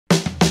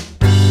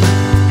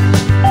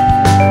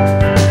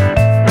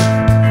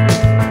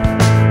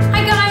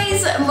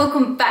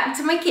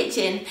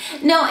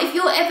in. Now, if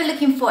you're ever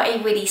looking for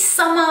a really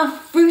summer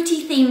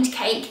fruity themed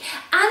cake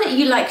and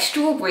you like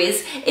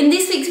strawberries, in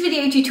this week's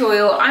video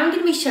tutorial, I'm going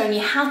to be showing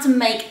you how to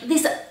make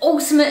this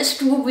ultimate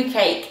strawberry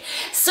cake.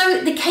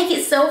 So the cake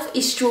itself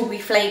is strawberry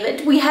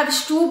flavoured. We have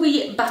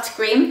strawberry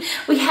buttercream,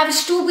 we have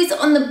strawberries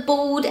on the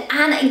board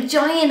and a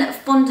giant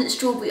fondant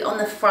strawberry on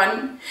the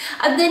front.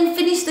 I've then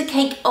finished the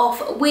cake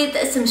off with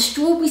some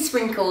strawberry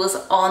sprinkles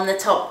on the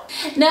top.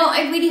 Now,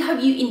 I really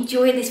hope you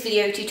enjoy this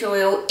video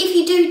tutorial. If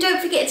you do,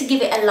 don't forget to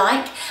give it a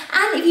like,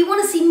 and if you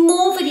want to see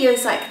more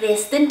videos like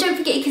this, then don't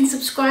forget you can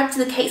subscribe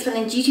to the Cake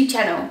Challenge YouTube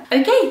channel.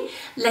 Okay,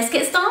 let's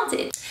get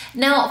started.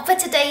 Now, for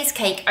today's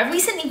cake, I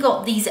recently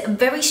got these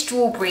very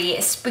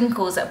strawberry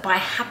sprinkles by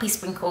Happy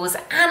Sprinkles,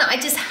 and I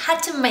just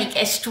had to make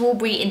a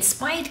strawberry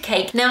inspired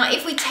cake. Now,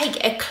 if we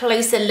take a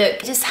closer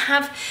look, just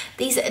have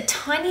these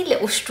tiny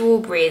little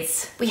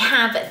strawberries. We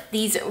have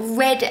these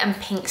red and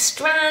pink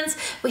strands.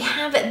 We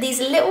have these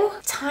little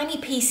tiny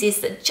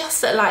pieces that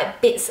just look like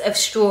bits of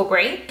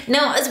strawberry.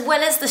 Now, as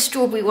well as the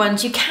strawberry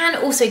ones, you can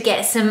also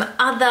get some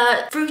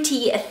other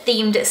fruity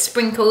themed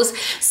sprinkles.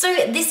 So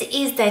this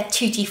is their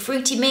Tutti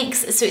Frutti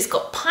mix. So it's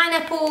got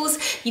pineapples,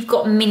 you've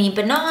got mini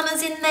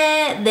bananas in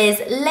there, there's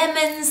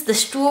lemons, the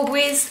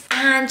strawberries,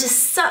 and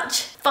just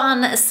such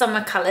fun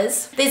summer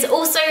colours. There's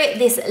also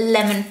this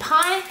lemon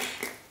pie.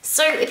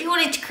 So if you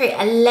wanted to create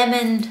a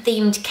lemon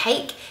themed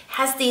cake, it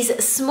has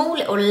these small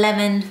little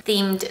lemon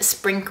themed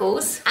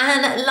sprinkles.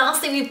 And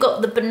lastly, we've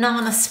got the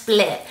banana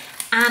split,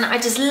 and I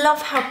just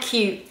love how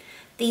cute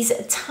these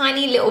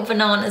tiny little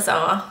bananas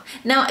are.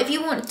 Now, if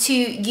you want to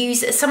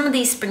use some of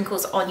these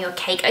sprinkles on your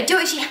cake, I do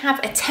actually have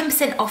a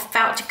 10% off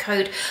voucher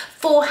code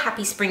for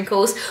Happy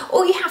Sprinkles.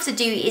 All you have to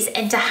do is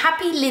enter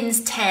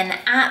HappyLinz10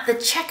 at the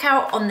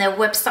checkout on their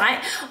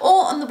website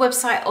or on the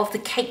website of the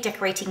cake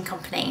decorating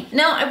company.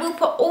 Now, I will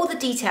put all the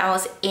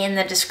details in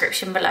the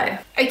description below.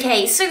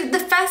 Okay, so the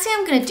first thing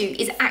I'm gonna do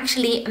is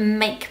actually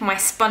make my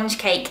sponge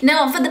cake.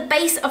 Now, for the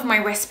base of my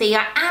recipe,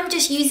 I am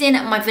just using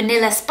my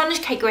vanilla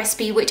sponge cake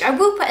recipe, which I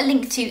will put a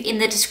link to in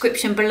the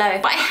description below.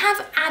 But I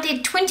have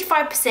added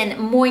 25%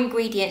 more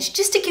ingredients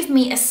just to give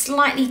me a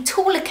slightly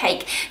taller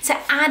cake to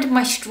add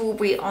my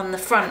strawberry on the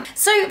front.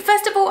 So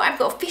first of all, I've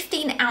got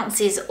 15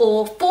 ounces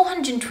or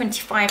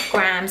 425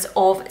 grams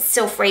of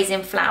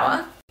self-raising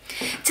flour.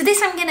 To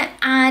this, I'm going to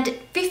add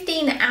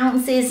 15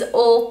 ounces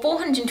or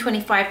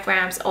 425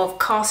 grams of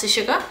caster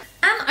sugar.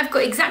 And I've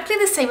got exactly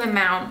the same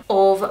amount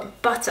of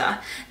butter.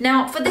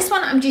 Now, for this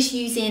one, I'm just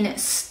using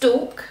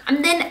stalk.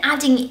 I'm then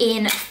adding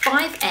in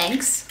 5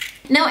 eggs.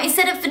 Now,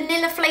 instead of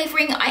vanilla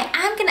flavouring, I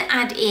am going to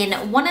add in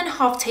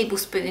 1.5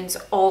 tablespoons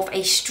of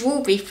a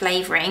strawberry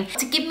flavouring.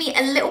 To give me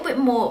a little bit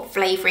more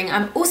flavouring,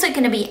 I'm also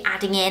going to be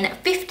adding in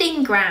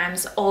 15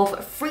 grams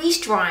of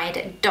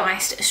freeze-dried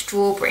diced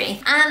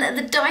strawberry. And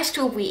the diced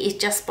strawberry is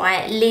just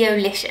by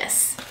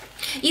Leolicious.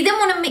 You then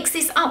want to mix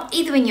this up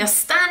either in your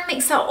stand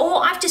mixer,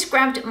 or I've just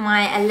grabbed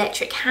my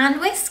electric hand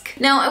whisk.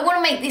 Now, I want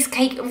to make this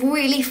cake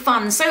really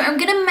fun, so I'm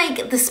going to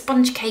make the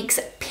sponge cakes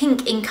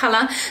pink in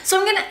colour. So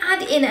I'm going to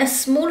add in a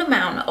small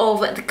amount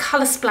of the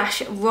Colour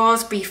Splash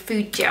Raspberry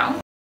Food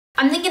Gel.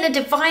 I'm then going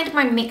to divide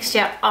my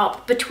mixture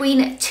up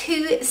between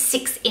 2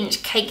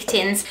 6-inch cake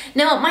tins.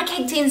 Now, my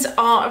cake tins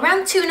are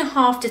around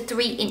 2.5 to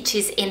 3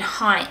 inches in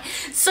height.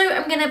 So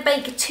I'm going to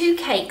bake 2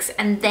 cakes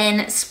and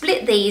then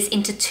split these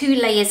into 2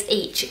 layers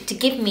each to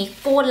give me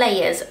 4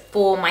 layers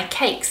for my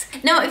cakes.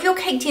 Now, if your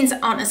cake tins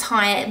aren't as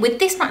high, with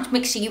this much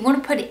mixture, you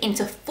want to put it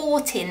into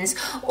 4 tins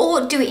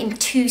or do it in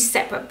 2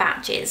 separate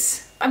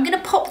batches. I'm going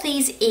to pop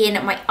these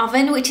in my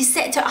oven, which is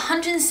set to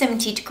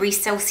 170 degrees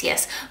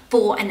Celsius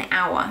for an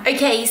hour.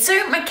 Okay,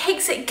 so my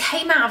cakes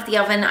came out of the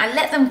oven, I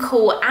let them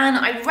cool, and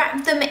I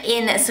wrapped them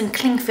in some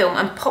cling film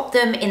and popped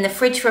them in the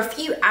fridge for a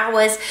few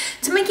hours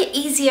to make it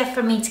easier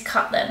for me to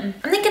cut them.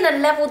 I'm then going to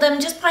level them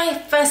just by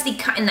firstly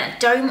cutting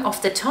that dome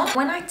off the top.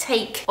 When I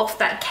take off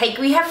that cake,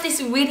 we have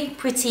this really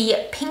pretty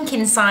pink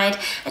inside,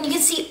 and you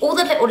can see all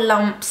the little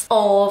lumps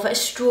of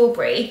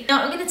strawberry.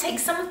 Now, I'm going to take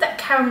some of that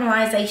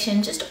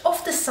caramelization just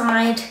off the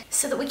side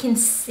so that we can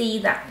see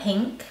that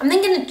pink. I'm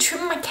then going to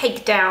trim my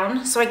cake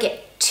down so I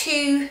get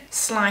 2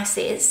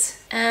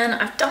 slices, and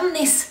I've done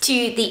this to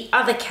the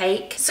other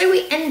cake, so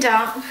we end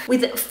up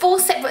with 4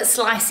 separate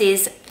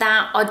slices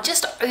that are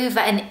just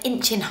over 1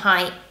 inch in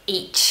height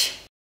each.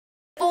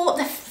 For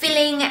the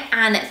filling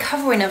and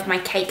covering of my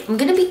cake, I'm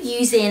going to be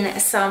using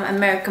some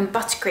American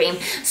buttercream.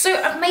 So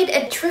I've made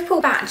a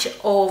triple batch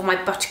of my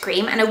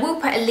buttercream, and I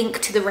will put a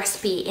link to the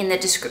recipe in the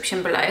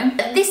description below.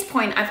 At this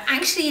point, I've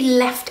actually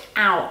left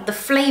out the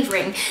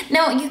flavouring.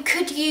 Now, you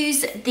could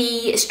use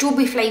the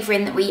strawberry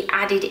flavouring that we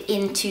added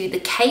into the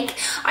cake.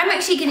 I'm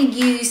actually going to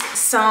use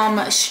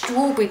some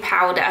strawberry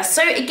powder.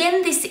 So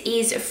again, this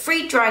is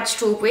free-dried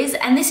strawberries,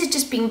 and this has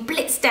just been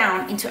blitzed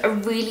down into a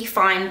really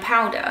fine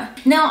powder.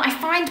 Now, I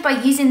find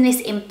by using this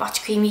in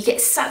buttercream, you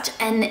get such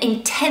an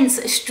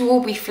intense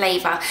strawberry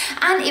flavour,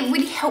 and it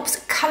really helps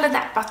colour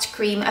that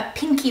buttercream a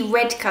pinky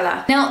red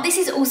colour. Now, this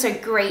is also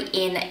great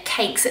in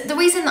cakes. The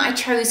reason that I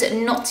chose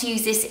not to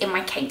use this in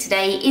my cake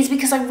today is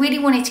because I really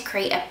wanted to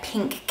create a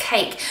pink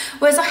cake.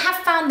 Whereas I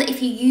have found that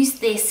if you use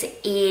this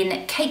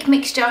in cake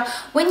mixture,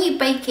 when you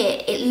bake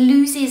it, it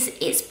loses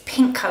its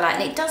pink colour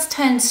and it does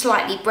turn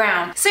slightly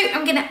brown. So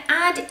I'm going to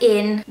add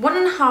in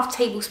 1.5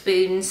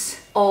 tablespoons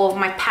of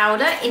my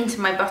powder into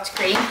my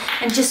buttercream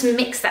and just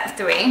mix that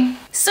through.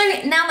 So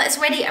now that's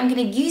ready, I'm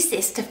going to use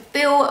this to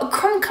fill a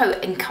crumb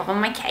coat and cover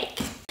my cake.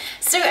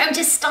 So I'm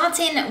just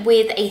starting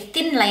with a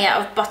thin layer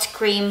of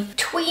buttercream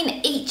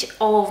between each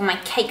of my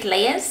cake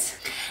layers.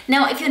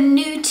 Now, if you're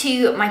new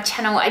to my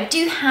channel, I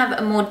do have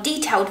a more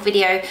detailed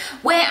video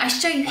where I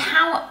show you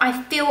how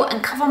I fill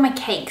and cover my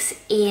cakes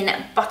in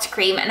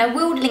buttercream, and I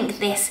will link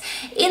this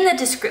in the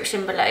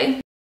description below.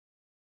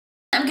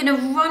 I'm going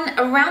to run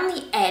around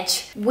the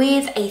edge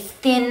with a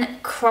thin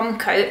crumb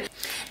coat.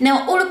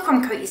 Now, all a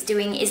crumb coat is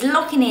doing is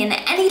locking in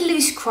any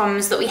loose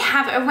crumbs that we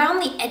have around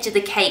the edge of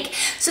the cake,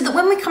 so that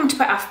when we come to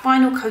put our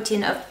final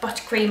coating of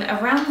buttercream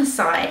around the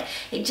side,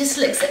 it just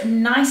looks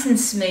nice and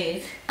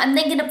smooth. I'm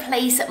then going to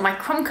place my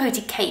crumb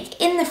coated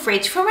cake in the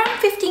fridge for around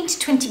 15 to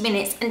 20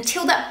 minutes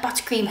until that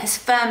buttercream has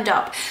firmed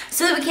up,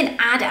 so that we can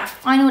add our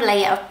final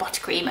layer of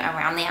buttercream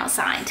around the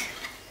outside.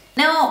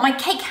 Now, my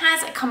cake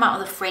has come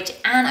out of the fridge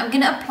and I'm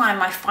going to apply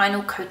my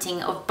final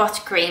coating of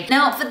buttercream.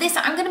 Now, for this,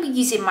 I'm going to be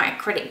using my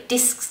acrylic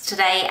discs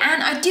today,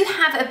 and I do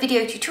have a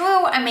video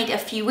tutorial I made a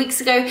few weeks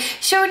ago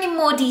showing in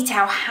more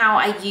detail how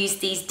I use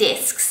these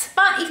discs.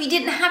 But if you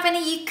didn't have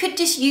any, you could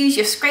just use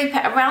your scraper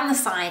around the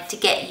side to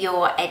get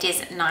your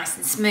edges nice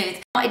and smooth.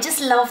 I just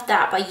love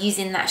that by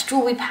using that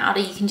strawberry powder,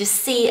 you can just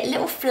see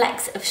little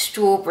flecks of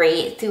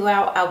strawberry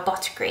throughout our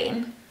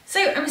buttercream.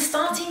 So I'm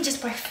starting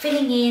just by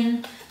filling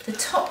in the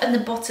top and the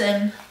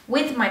bottom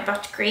with my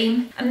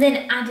buttercream, and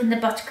then adding the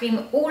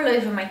buttercream all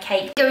over my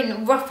cake,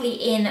 going roughly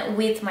in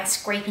with my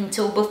scraping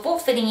tool before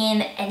filling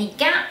in any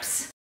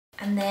gaps,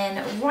 and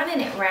then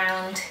running it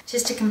around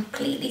just to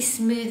completely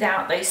smooth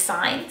out those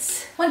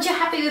sides. Once you're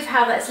happy with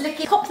how that's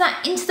looking, pop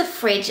that into the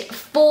fridge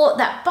for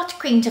that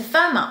buttercream to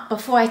firm up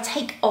before I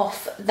take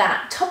off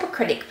that top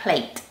acrylic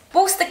plate.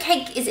 Whilst the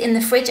cake is in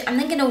the fridge, I'm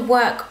then going to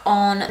work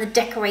on the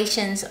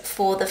decorations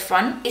for the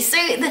front. So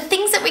the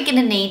things that we're going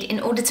to need in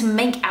order to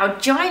make our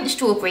giant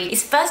strawberry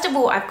is, first of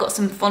all, I've got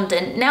some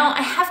fondant. Now,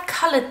 I have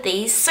coloured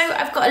these, so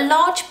I've got a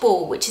large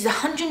ball, which is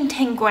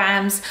 110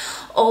 grams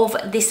of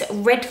this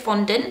red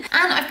fondant,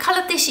 and I've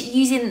coloured this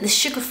using the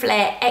Sugar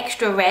Flare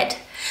Extra Red.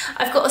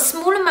 I've got a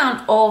small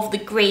amount of the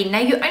green.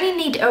 Now, you only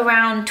need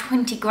around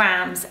 20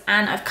 grams,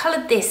 and I've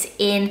coloured this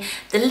in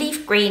the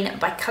Leaf Green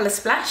by Colour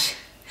Splash.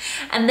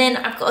 And then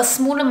I've got a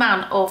small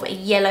amount of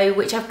yellow,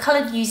 which I've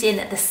coloured using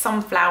the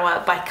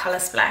Sunflower by Colour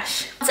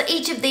Splash. So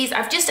each of these,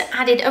 I've just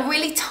added a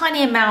really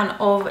tiny amount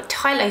of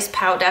Tylose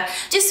powder,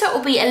 just so it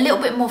will be a little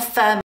bit more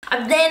firm.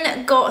 I've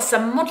then got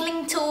some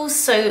modelling tools,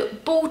 so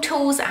ball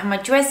tools and my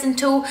Dresden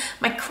tool,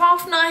 my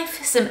craft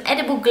knife, some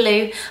edible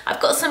glue.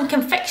 I've got some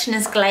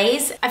confectioner's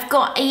glaze. I've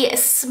got a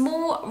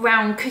small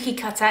round cookie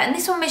cutter, and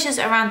this one measures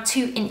around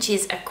 2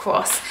 inches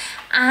across,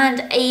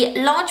 and a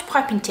large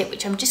piping tip,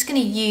 which I'm just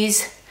going to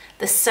use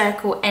the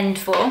circle end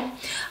for.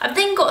 I've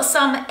then got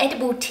some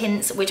edible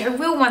tints, which I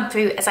will run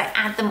through as I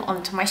add them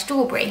onto my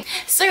strawberry.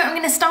 So I'm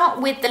going to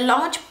start with the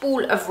large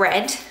ball of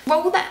red,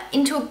 roll that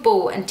into a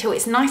ball until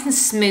it's nice and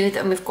smooth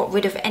and we've got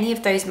rid of any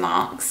of those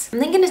marks. I'm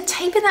then going to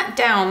taper that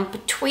down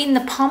between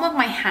the palm of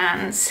my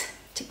hands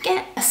to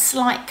get a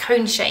slight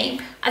cone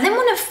shape. I then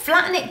want to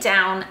flatten it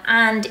down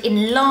and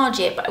enlarge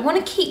it, but I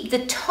want to keep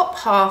the top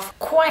half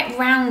quite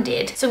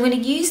rounded. So I'm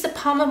going to use the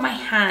palm of my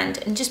hand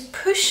and just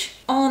push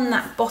on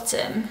that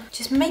bottom,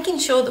 just making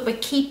sure that we're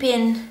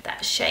keeping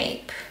that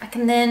shape. I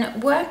can then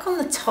work on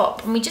the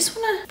top, and we just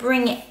want to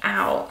bring it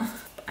out.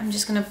 I'm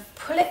just going to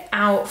pull it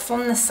out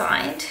from the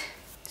side.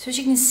 So as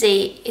you can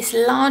see, it's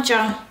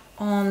larger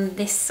on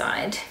this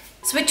side.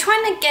 So we're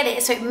trying to get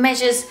it so it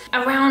measures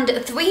around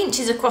 3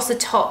 inches across the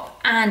top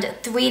and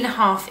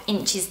 3.5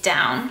 inches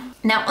down.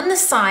 Now on the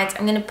sides,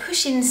 I'm going to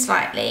push in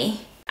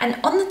slightly, and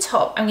on the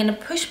top, I'm going to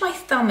push my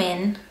thumb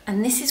in,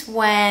 and this is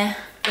where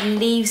the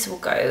leaves will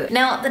go.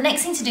 Now, the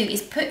next thing to do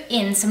is put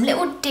in some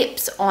little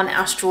dips on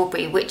our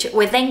strawberry, which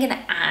we're then going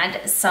to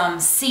add some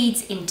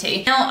seeds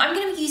into. Now, I'm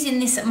going to be using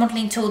this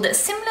modelling tool that's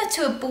similar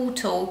to a ball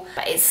tool,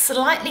 but it's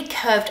slightly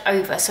curved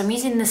over, so I'm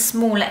using the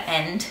smaller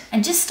end.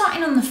 And just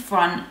starting on the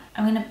front,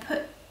 I'm going to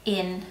put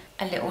in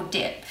a little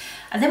dip.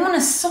 I then want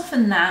to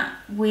soften that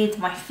with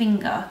my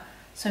finger,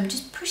 so I'm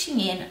just pushing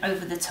in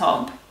over the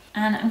top.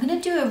 And I'm going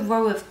to do a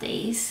row of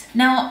these.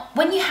 Now,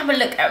 when you have a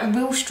look at a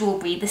real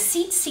strawberry, the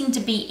seeds seem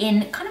to be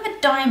in kind of a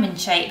diamond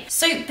shape.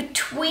 So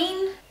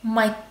between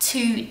my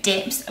 2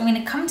 dips, I'm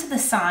going to come to the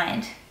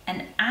side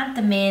and add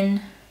them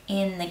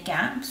in the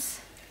gaps.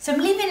 So I'm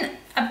leaving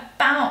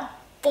about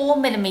 4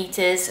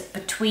 millimeters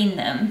between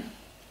them.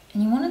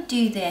 And you want to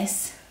do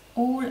this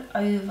all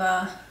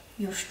over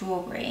your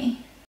strawberry.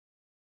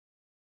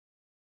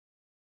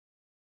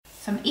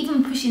 So I'm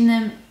even pushing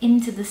them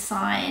into the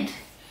side.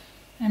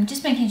 I'm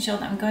just making sure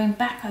that I'm going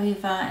back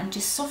over and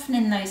just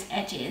softening those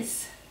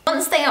edges.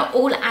 Once they are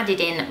all added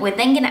in, we're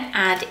then going to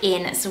add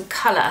in some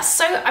colour.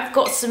 So I've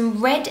got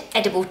some red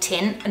edible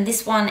tint, and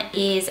this one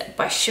is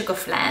by Sugar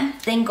Flare.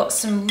 Then got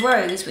some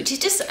rose, which is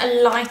just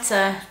a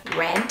lighter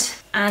red,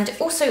 and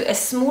also a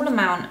small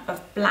amount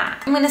of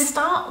black. I'm going to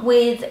start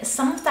with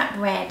some of that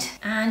red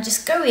and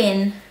just go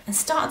in and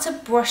start to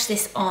brush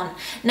this on.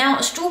 Now,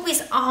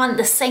 strawberries aren't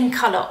the same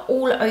colour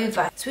all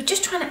over, so we're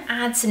just trying to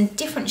add some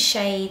different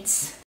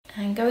shades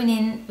and going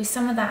in with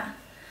some of that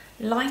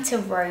lighter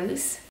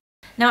rose.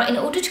 Now, in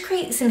order to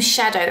create some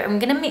shadow, I'm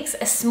going to mix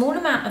a small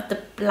amount of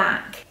the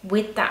black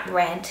with that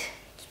red.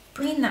 Just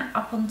bring that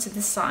up onto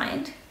the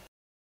side.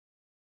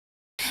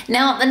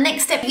 Now, the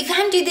next step, you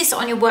can do this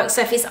on your work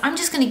surface. I'm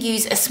just going to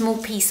use a small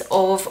piece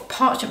of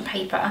parchment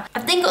paper.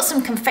 I've then got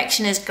some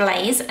confectioner's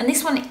glaze, and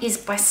this one is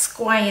by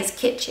Squire's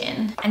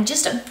Kitchen. And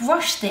just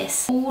brush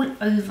this all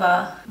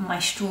over my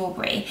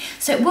strawberry.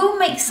 So it will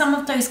make some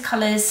of those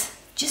colours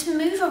just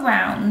move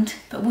around,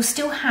 but we'll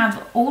still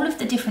have all of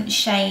the different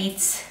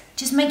shades.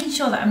 Just making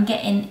sure that I'm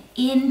getting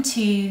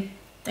into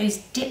those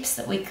dips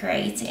that we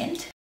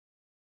created.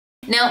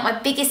 Now, my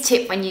biggest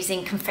tip when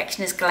using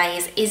confectioner's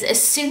glaze is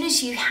as soon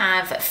as you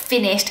have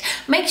finished,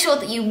 make sure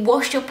that you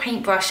wash your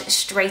paintbrush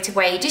straight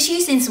away, just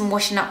using some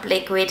washing up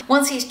liquid.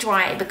 Once it's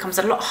dry, it becomes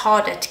a lot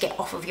harder to get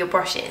off of your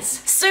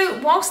brushes. So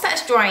whilst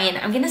that's drying,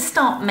 I'm going to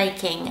start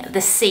making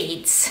the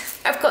seeds.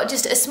 I've got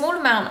just a small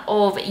amount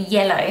of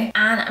yellow,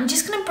 and I'm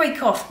just going to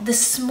break off the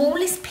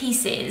smallest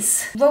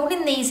pieces,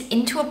 rolling these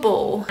into a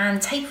ball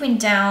and tapering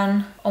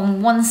down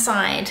on one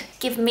side,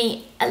 give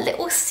me a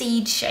little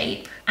seed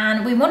shape.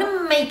 And we want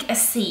to make a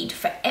seed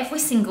for every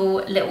single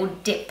little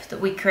dip that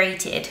we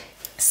created.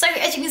 So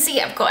as you can see,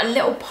 I've got a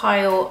little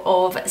pile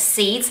of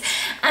seeds,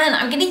 and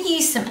I'm going to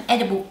use some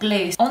edible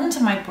glue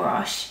onto my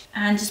brush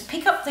and just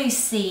pick up those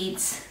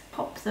seeds,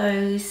 pop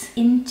those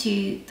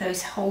into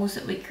those holes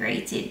that we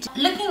created.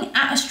 Looking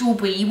at a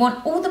strawberry, you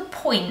want all the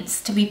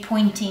points to be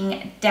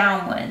pointing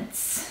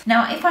downwards.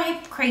 Now, if I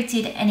have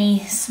created any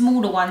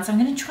smaller ones, I'm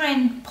going to try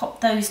and pop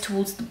those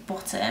towards the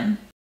bottom.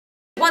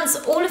 Once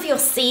all of your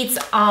seeds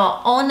are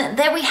on,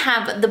 there we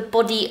have the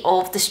body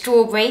of the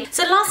strawberry.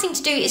 So the last thing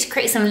to do is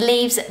create some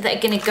leaves that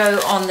are going to go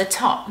on the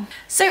top.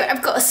 So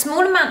I've got a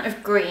small amount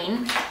of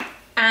green,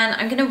 and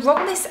I'm going to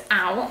roll this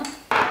out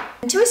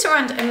until it's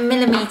around 1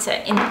 millimetre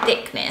in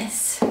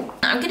thickness.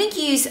 I'm going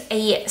to use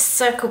a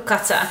circle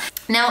cutter.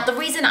 Now, the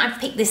reason I've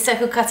picked this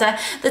circle cutter,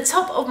 the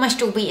top of my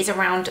strawberry is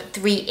around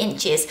 3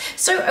 inches.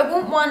 So I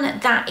want one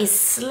that is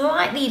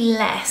slightly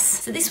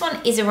less. So this one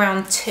is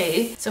around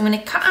 2. So I'm going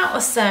to cut out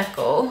a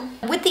circle.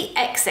 With the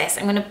excess,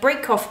 I'm going to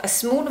break off a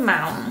small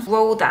amount,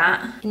 roll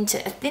that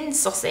into a thin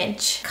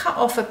sausage, cut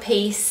off a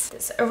piece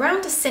that's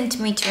around 1.5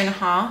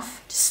 centimetres,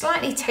 just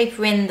slightly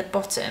taper in the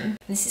bottom.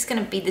 This is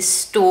going to be the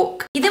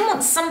stalk. You then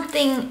want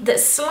something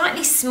that's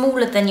slightly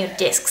smaller than your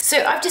disc.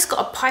 So I've just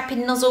got a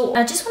piping nozzle.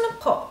 I just want to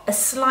pop a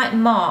slight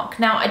mark.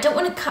 Now, I don't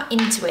want to cut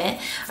into it.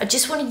 I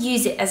just want to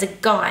use it as a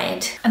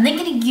guide. I'm then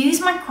going to use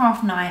my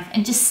craft knife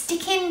and just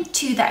stick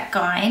into that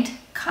guide,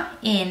 cut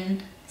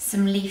in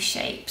some leaf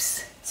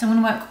shapes. So I'm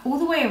going to work all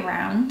the way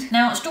around.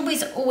 Now,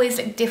 strawberries always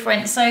look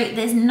different, so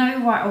there's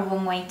no right or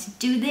wrong way to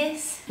do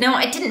this. Now,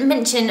 I didn't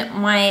mention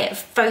my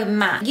faux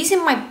mat.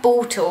 Using my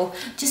ball tool,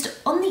 just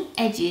on the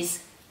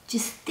edges,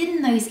 just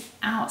thin those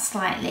out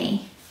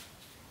slightly,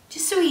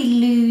 just so we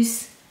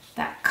lose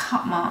that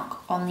cut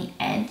mark on the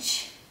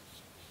edge.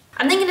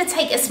 I'm then going to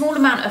take a small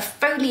amount of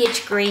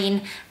foliage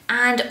green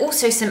and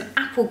also some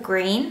apple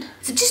green.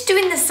 So just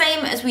doing the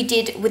same as we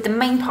did with the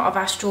main part of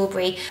our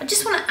strawberry, I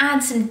just want to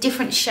add some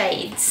different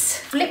shades.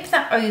 Flip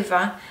that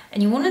over,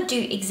 and you want to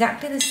do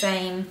exactly the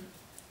same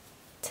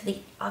to the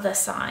other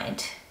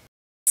side.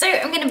 So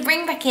I'm going to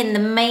bring back in the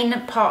main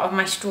part of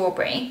my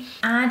strawberry,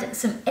 add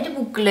some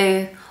edible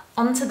glue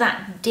onto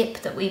that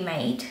dip that we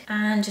made,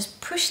 and just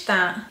push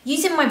that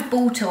using my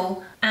ball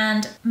tool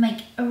and make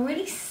a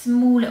really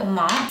small little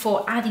mark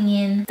for adding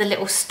in the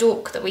little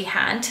stalk that we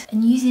had,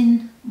 and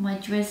using my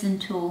Dresden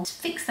tool to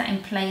fix that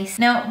in place.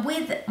 Now,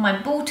 with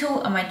my ball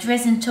tool and my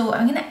Dresden tool,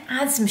 I'm going to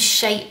add some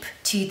shape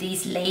to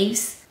these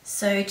leaves.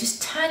 So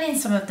just turning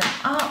some of them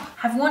up,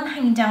 have one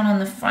hanging down on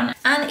the front,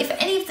 and if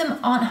any of them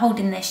aren't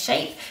holding their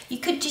shape, you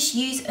could just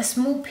use a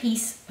small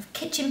piece of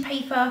kitchen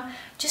paper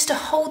just to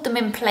hold them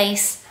in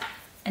place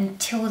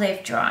until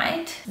they've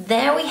dried.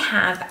 There we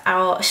have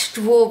our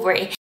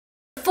strawberry.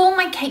 For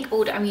my cake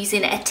board, I'm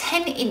using a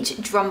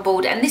 10-inch drum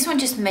board, and this one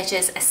just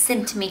measures 1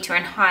 centimetre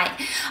in height.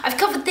 I've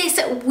covered this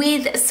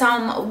with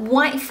some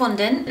white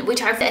fondant,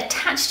 which I've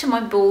attached to my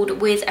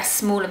board with a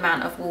small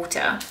amount of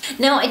water.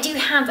 Now, I do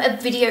have a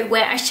video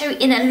where I show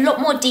in a lot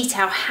more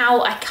detail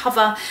how I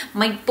cover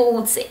my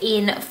boards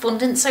in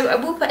fondant, so I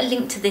will put a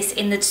link to this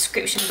in the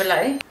description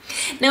below.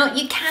 Now,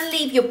 you can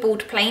leave your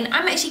board plain.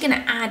 I'm actually going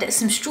to add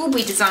some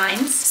strawberry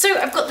designs. So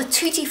I've got the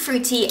Tutti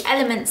Frutti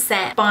Element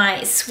Set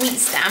by Sweet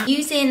Stamp,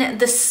 using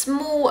the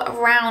small small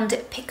round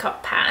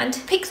pickup pad.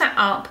 Pick that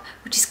up.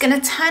 We're just going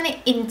to turn it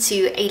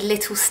into a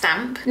little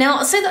stamp.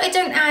 Now, so that I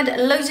don't add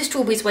loads of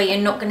strawberries where you're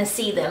not going to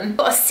see them, I've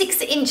got a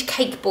 6-inch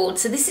cake board,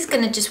 so this is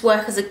going to just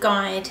work as a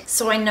guide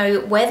so I know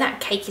where that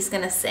cake is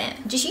going to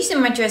sit. Just using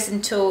my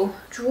dresden tool,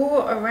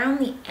 draw around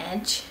the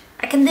edge.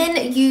 I can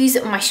then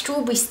use my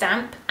strawberry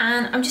stamp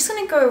and I'm just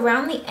going to go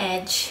around the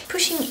edge,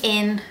 pushing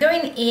in,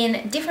 going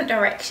in different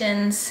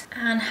directions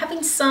and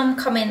having some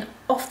come in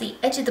off the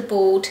edge of the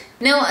board.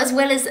 Now, as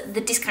well as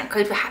the discount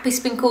code for Happy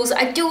Sprinkles,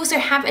 I do also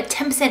have a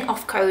 10%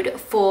 off code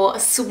for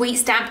Sweet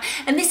Stamp,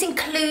 and this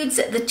includes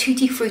the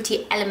Tutti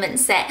Frutti element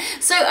set.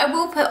 So I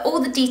will put all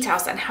the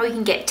details on how you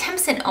can get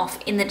 10%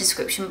 off in the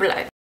description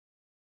below.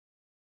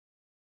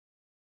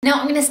 Now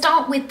I'm going to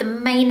start with the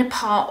main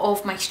part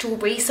of my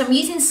strawberry. So I'm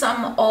using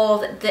some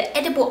of the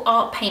Edible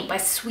Art paint by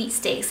Sweet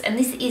Sticks, and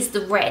this is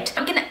the red.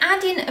 I'm going to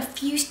add in a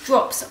few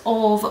drops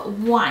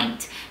of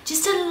white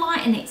just to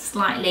lighten it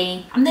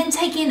slightly. I'm then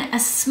taking a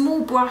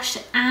small brush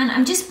and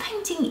I'm just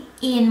painting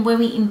in where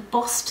we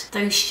embossed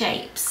those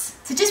shapes.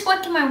 So just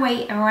working my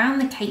way around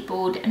the cake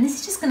board, and this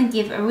is just going to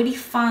give a really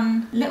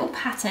fun little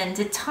pattern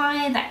to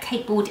tie that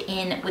cake board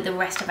in with the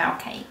rest of our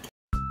cake.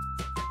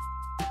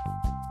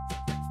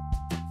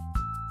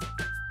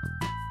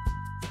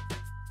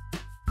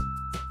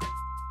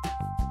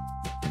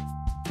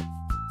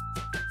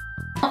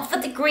 For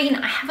the green,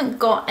 I haven't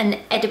got an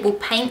edible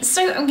paint,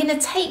 so I'm going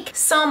to take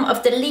some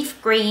of the leaf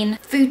green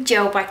food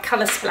gel by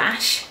Colour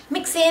Splash,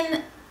 mix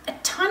in a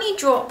tiny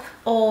drop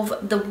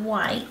of the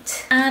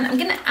white, and I'm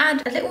going to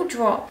add a little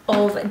drop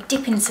of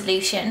dipping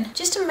solution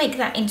just to make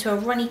that into a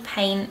runny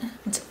paint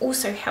and to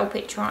also help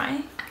it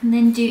dry. And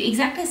then do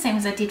exactly the same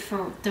as I did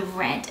for the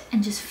red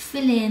and just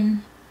fill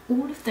in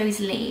all of those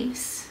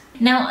leaves.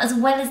 Now, as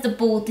well as the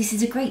board, this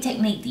is a great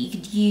technique that you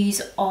could use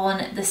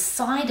on the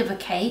side of a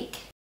cake.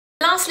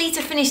 Lastly,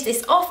 to finish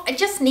this off, I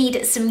just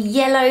need some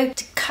yellow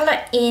to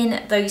colour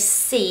in those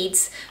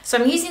seeds. So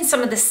I'm using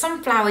some of the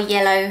Sunflower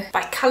Yellow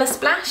by Colour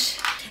Splash.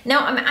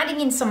 Now I'm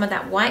adding in some of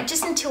that white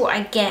just until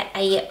I get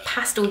a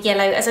pastel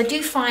yellow, as I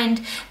do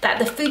find that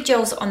the food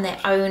gels on their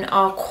own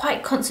are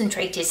quite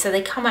concentrated, so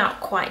they come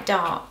out quite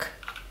dark.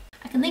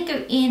 I can then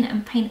go in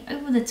and paint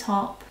over the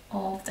top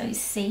of those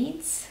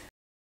seeds.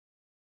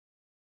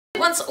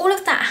 Once all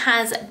of that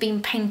has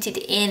been painted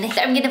in,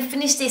 I'm going to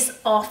finish this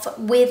off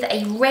with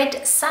a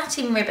red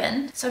satin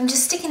ribbon. So I'm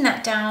just sticking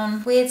that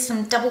down with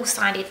some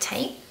double-sided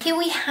tape. Here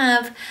we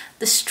have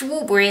the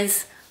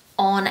strawberries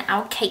on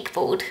our cake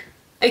board.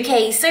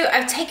 Okay, so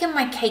I've taken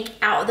my cake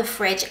out of the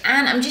fridge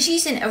and I'm just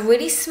using a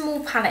really small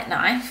palette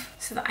knife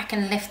so that I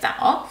can lift that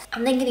off.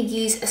 I'm then going to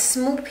use a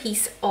small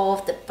piece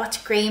of the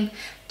buttercream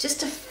just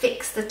to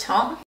fix the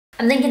top.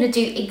 I'm then going to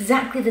do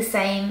exactly the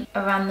same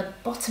around the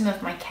bottom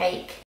of my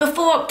cake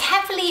before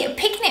carefully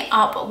picking it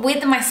up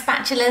with my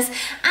spatulas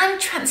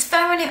and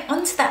transferring it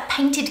onto that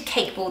painted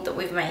cake board that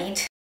we've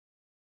made.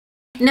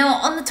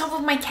 Now on the top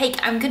of my cake,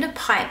 I'm going to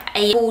pipe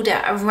a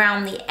border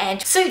around the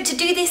edge. So to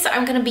do this,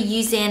 I'm going to be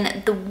using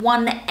the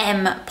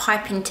 1M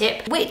piping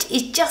tip, which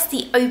is just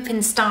the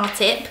open star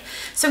tip.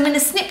 So I'm going to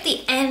snip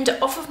the end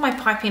off of my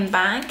piping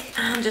bag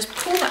and just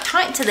pull that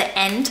tight to the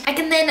end. I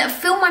can then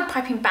fill my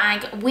piping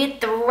bag with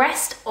the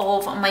rest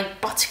of my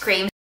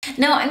buttercream.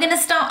 Now I'm going to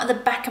start at the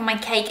back of my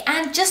cake,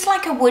 and just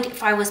like I would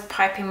if I was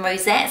piping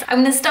rosettes,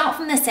 I'm going to start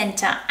from the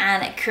centre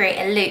and create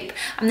a loop.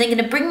 I'm then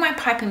going to bring my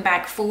piping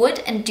bag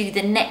forward and do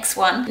the next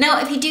one.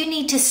 Now if you do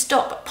need to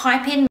stop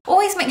piping,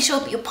 always make sure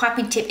that your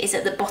piping tip is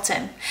at the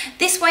bottom.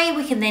 This way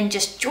we can then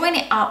just join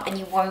it up and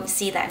you won't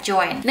see that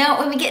join. Now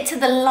when we get to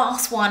the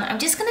last one, I'm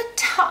just going to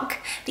tuck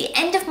the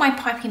end of my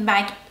piping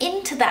bag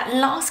into that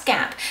last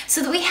gap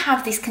so that we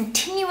have this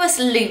continuous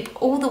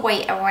loop all the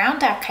way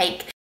around our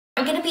cake.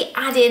 I'm going to be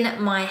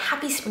adding my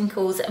Happy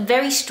Sprinkles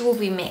Very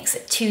Strawberry Mix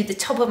to the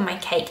top of my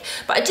cake,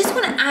 but I just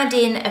want to add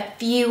in a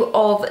few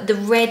of the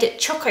red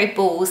choco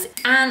balls,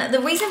 and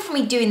the reason for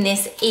me doing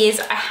this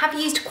is I have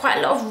used quite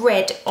a lot of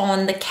red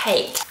on the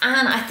cake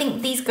and I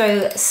think these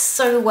go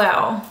so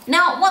well.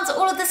 Now once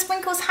all of the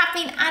sprinkles have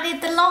been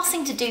added, the last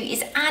thing to do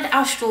is add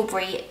our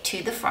strawberry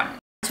to the front.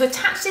 To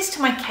attach this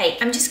to my cake,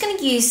 I'm just going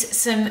to use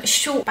some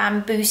short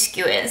bamboo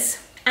skewers.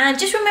 And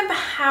just remember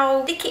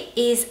how thick it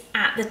is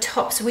at the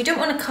top, so we don't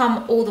want to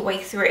come all the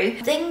way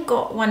through. Then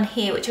got one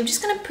here which I'm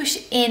just going to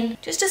push in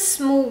just a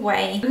small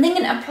way. I'm then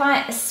going to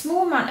apply a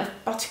small amount of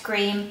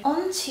buttercream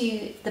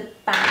onto the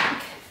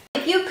bag.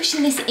 If you're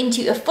pushing this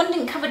into a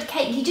fondant covered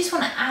cake, you just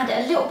want to add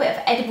a little bit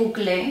of edible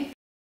glue.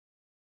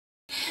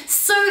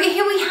 So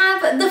here we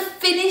have the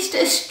finished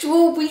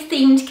strawberry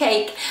themed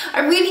cake. I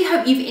really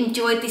hope you've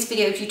enjoyed this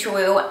video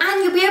tutorial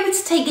and you'll be able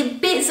to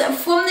take bits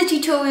from the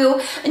tutorial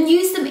and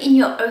use them in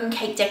your own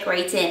cake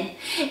decorating.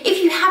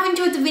 If you have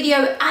enjoyed the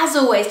video, as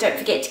always, don't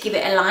forget to give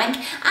it a like,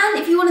 and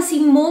if you want to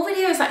see more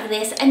videos like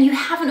this and you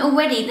haven't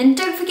already, then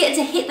don't forget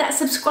to hit that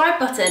subscribe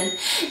button.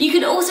 You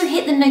can also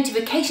hit the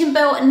notification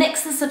bell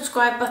next to the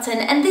subscribe button,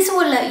 and this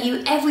will alert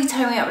you every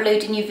time I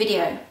upload a new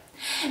video.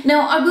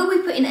 Now I will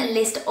be putting a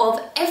list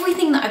of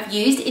everything that I've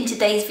used in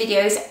today's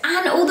videos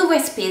and all the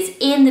recipes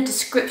in the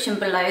description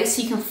below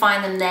so you can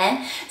find them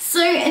there.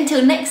 So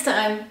until next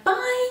time,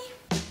 bye!